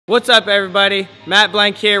What's up, everybody? Matt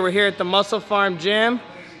Blank here. We're here at the Muscle Farm Gym,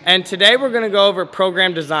 and today we're going to go over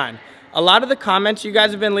program design. A lot of the comments you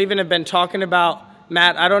guys have been leaving have been talking about,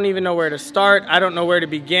 Matt, I don't even know where to start. I don't know where to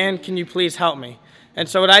begin. Can you please help me? And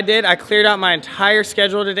so what I did, I cleared out my entire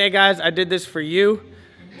schedule today, guys. I did this for you.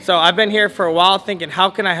 So I've been here for a while thinking, how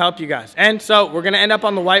can I help you guys? And so we're going to end up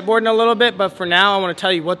on the whiteboard in a little bit, but for now, I want to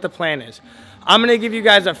tell you what the plan is. I'm going to give you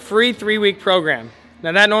guys a free 3-week program.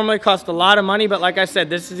 Now that normally costs a lot of money, but like I said,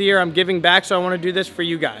 this is the year I'm giving back, so I want to do this for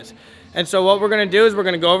you guys. And so what we're going to do is we're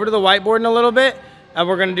going to go over to the whiteboard in a little bit, and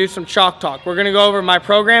we're going to do some chalk talk. We're going to go over my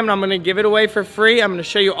program, and I'm going to give it away for free. I'm going to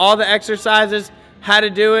show you all the exercises, how to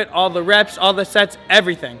do it, all the reps, all the sets,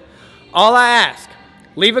 everything. All I ask,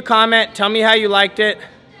 leave a comment, tell me how you liked it,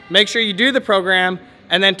 make sure you do the program,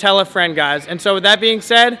 and then tell a friend, guys. And so with that being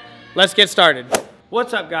said, let's get started.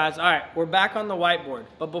 What's up, guys? All right, we're back on the whiteboard,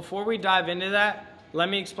 but before we dive into that, let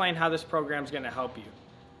me explain how this program is going to help you.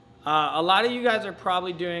 A lot of you guys are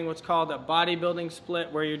probably doing what's called a bodybuilding split,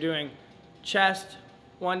 where you're doing chest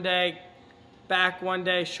one day, back one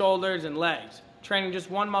day, shoulders and legs, training just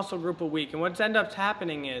one muscle group a week. And what ends up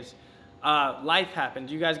happening is life happens.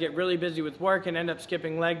 You guys get really busy with work and end up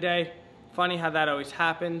skipping leg day. Funny how that always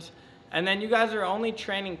happens. And then you guys are only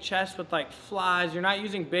training chest with like flies. You're not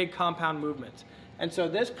using big compound movements. And so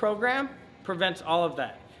this program prevents all of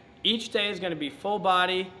that. Each day is going to be full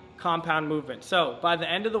body compound movement. So by the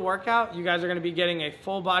end of the workout, you guys are going to be getting a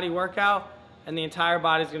full body workout, and the entire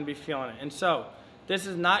body is going to be feeling it. And so this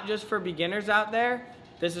is not just for beginners out there.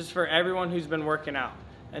 This is for everyone who's been working out.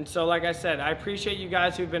 And so like I said, I appreciate you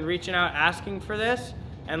guys who've been reaching out asking for this.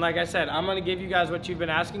 And like I said, I'm going to give you guys what you've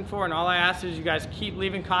been asking for. And all I ask is you guys keep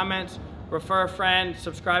leaving comments, refer a friend,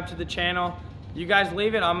 subscribe to the channel. You guys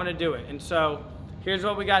leave it, I'm going to do it. And so here's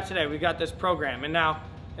what we got today. We got this program. And now,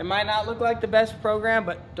 it might not look like the best program,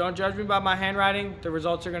 but don't judge me by my handwriting. The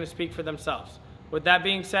results are going to speak for themselves. With that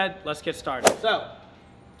being said, let's get started. So,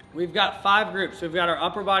 we've got 5 groups. We've got our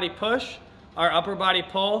upper body push, our upper body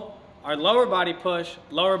pull, our lower body push,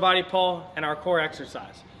 lower body pull, and our core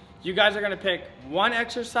exercise. You guys are going to pick one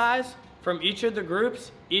exercise from each of the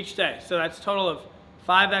groups each day. So that's a total of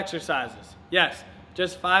 5 exercises. Yes,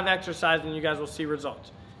 just 5 exercises, and you guys will see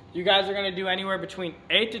results. You guys are going to do anywhere between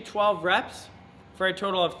 8 to 12 reps for a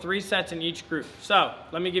total of 3 sets in each group. So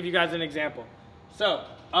let me give you guys an example. So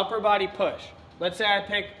upper body push. Let's say I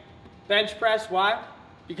pick bench press. Why?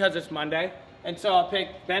 Because it's Monday. And so I'll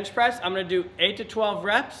pick bench press. I'm going to do 8 to 12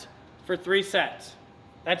 reps for 3 sets.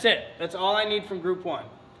 That's it. That's all I need from group 1.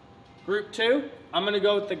 Group 2, I'm going to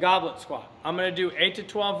go with the goblet squat. I'm going to do 8 to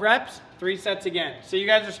 12 reps, 3 sets again. So you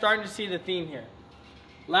guys are starting to see the theme here.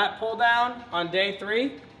 Lat pull down on day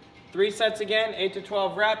 3, 3 sets again, 8 to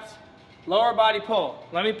 12 reps. Lower body pull.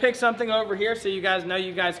 Let me pick something over here so you guys know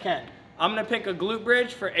you guys can. I'm going to pick a glute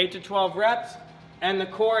bridge for 8 to 12 reps. And the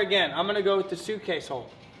core again, I'm going to go with the suitcase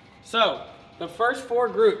hold. So the first 4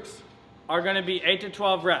 groups are going to be 8 to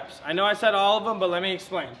 12 reps. I know I said all of them, but let me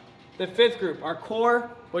explain. The 5th group, our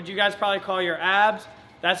core, what you guys probably call your abs,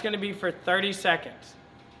 that's going to be for 30 seconds.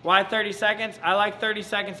 Why 30 seconds? I like 30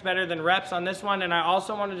 seconds better than reps on this one. And I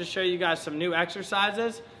also wanted to show you guys some new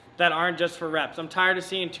exercises that aren't just for reps. I'm tired of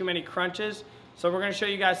seeing too many crunches, so we're going to show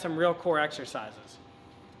you guys some real core exercises.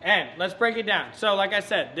 And let's break it down. So like I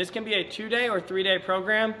said, this can be a 2-day or 3-day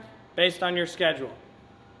program based on your schedule.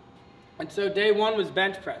 And so day 1 was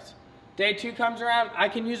bench press. Day 2 comes around, I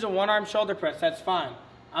can use a 1-arm shoulder press, that's fine.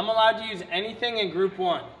 I'm allowed to use anything in group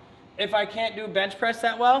 1. If I can't do bench press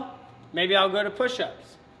that well, maybe I'll go to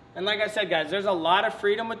push-ups. And like I said, guys, there's a lot of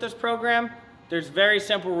freedom with this program. There's very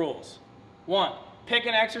simple rules. 1, pick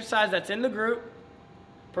an exercise that's in the group,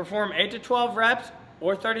 perform 8 to 12 reps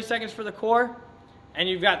or 30 seconds for the core, and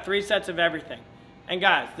you've got 3 sets of everything. And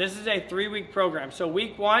guys, this is a 3-week program. So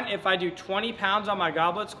week 1, if I do 20 pounds on my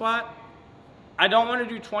goblet squat, I don't want to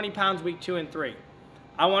do 20 pounds week 2 and 3.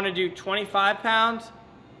 I want to do 25 pounds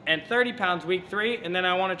and 30 pounds week 3, and then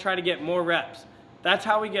I want to try to get more reps. That's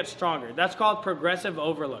how we get stronger. That's called progressive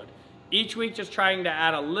overload. Each week just trying to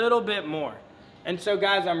add a little bit more. And so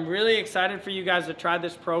guys, I'm really excited for you guys to try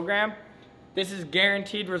this program. This is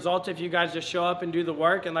guaranteed results if you guys just show up and do the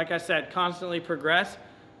work. And like I said, constantly progress.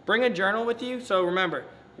 Bring a journal with you. So remember,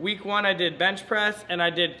 week 1 I did bench press and I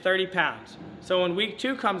did 30 pounds. So when week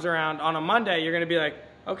 2 comes around on a Monday, you're going to be like,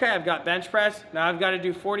 okay, I've got bench press. Now I've got to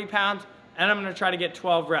do 40 pounds and I'm going to try to get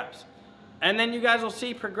 12 reps. And then you guys will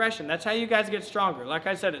see progression. That's how you guys get stronger. Like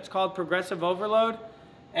I said, it's called progressive overload.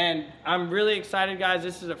 And I'm really excited, guys.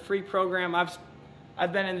 This is a free program.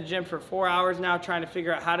 I've been in the gym for 4 hours now trying to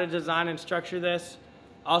figure out how to design and structure this.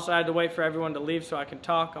 Also, I had to wait for everyone to leave so I can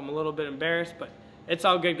talk. I'm a little bit embarrassed, but it's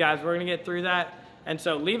all good, guys. We're going to get through that. And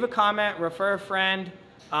so leave a comment, refer a friend.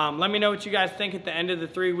 Let me know what you guys think at the end of the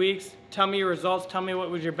 3 weeks. Tell me your results. Tell me what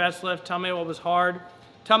was your best lift. Tell me what was hard.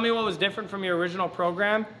 Tell me what was different from your original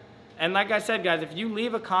program. And like I said, guys, if you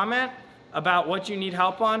leave a comment about what you need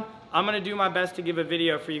help on, I'm gonna do my best to give a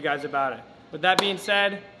video for you guys about it. With that being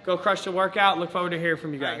said, go crush the workout. Look forward to hearing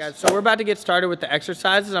from you guys. All right, guys, so we're about to get started with the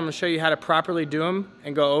exercises. I'm gonna show you how to properly do them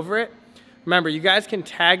and go over it. Remember, you guys can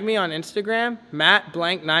tag me on Instagram,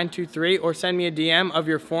 MattBlank923, or send me a DM of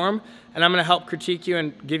your form, and I'm gonna help critique you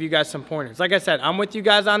and give you guys some pointers. Like I said, I'm with you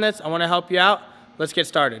guys on this. I wanna help you out. Let's get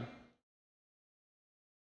started.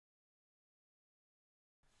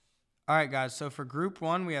 All right, guys, so for group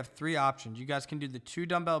 1, we have 3 options. You guys can do the 2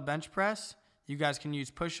 dumbbell bench press, you guys can use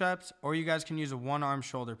push-ups, or you guys can use a 1-arm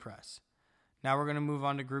shoulder press. Now we're gonna move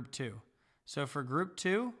on to group 2. So for group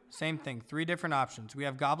 2, same thing, 3 different options. We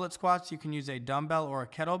have goblet squats. You can use a dumbbell or a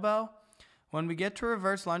kettlebell. When we get to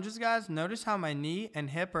reverse lunges, guys, notice how my knee and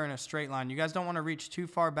hip are in a straight line. You guys don't want to reach too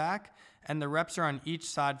far back, and the reps are on each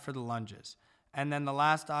side for the lunges. And then the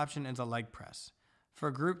last option is a leg press.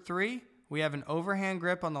 For group 3, we have an overhand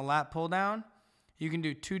grip on the lat pull down. You can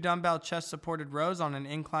do 2 dumbbell chest supported rows on an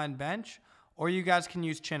inclined bench, or you guys can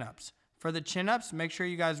use chin-ups. For the chin-ups, make sure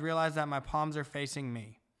you guys realize that my palms are facing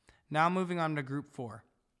me. Now moving on to group 4.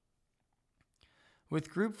 With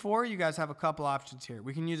group 4, you guys have a couple options here.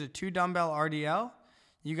 We can use a 2 dumbbell RDL.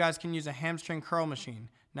 You guys can use a hamstring curl machine.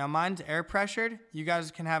 Now mine's air pressured. You guys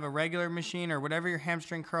can have a regular machine or whatever your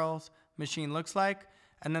hamstring curls machine looks like.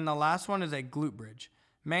 And then the last one is a glute bridge.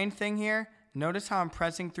 Main thing here, notice how I'm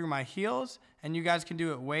pressing through my heels, and you guys can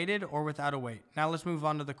do it weighted or without a weight. Now let's move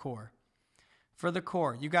on to the core. For the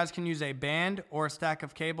core, you guys can use a band or a stack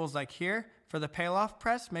of cables like here. For the peel-off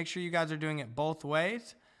press, make sure you guys are doing it both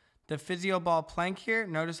ways. The physio ball plank here,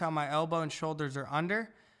 notice how my elbow and shoulders are under.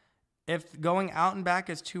 If going out and back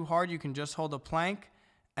is too hard, you can just hold a plank.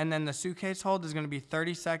 And then the suitcase hold is gonna be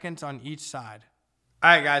 30 seconds on each side.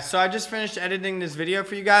 All right, guys, so I just finished editing this video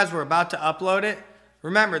for you guys. We're about to upload it.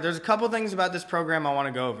 Remember, there's a couple things about this program I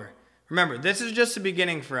wanna go over. Remember, this is just the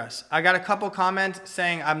beginning for us. I got a couple comments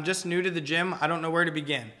saying I'm just new to the gym, I don't know where to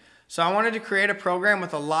begin. So I wanted to create a program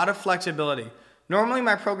with a lot of flexibility. Normally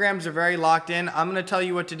my programs are very locked in. I'm gonna tell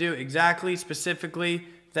you what to do exactly, specifically,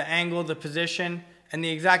 the angle, the position, and the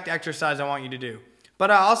exact exercise I want you to do. But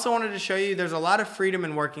I also wanted to show you there's a lot of freedom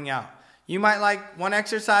in working out. You might like one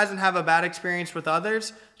exercise and have a bad experience with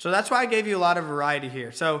others, so that's why I gave you a lot of variety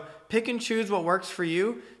here. So pick and choose what works for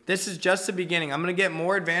you. This is just the beginning. I'm gonna get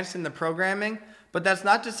more advanced in the programming, but that's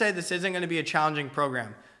not to say this isn't gonna be a challenging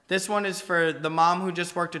program. This one is for the mom who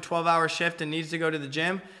just worked a 12-hour shift and needs to go to the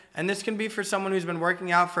gym. And this can be for someone who's been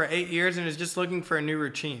working out for 8 years and is just looking for a new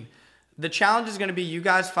routine. The challenge is gonna be you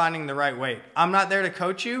guys finding the right weight. I'm not there to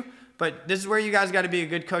coach you, but this is where you guys gotta be a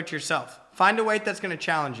good coach yourself. Find a weight that's gonna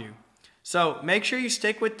challenge you. So make sure you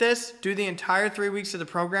stick with this, do the entire 3 weeks of the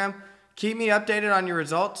program, keep me updated on your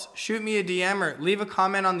results, shoot me a DM or leave a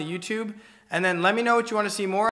comment on the YouTube, and then let me know what you wanna see more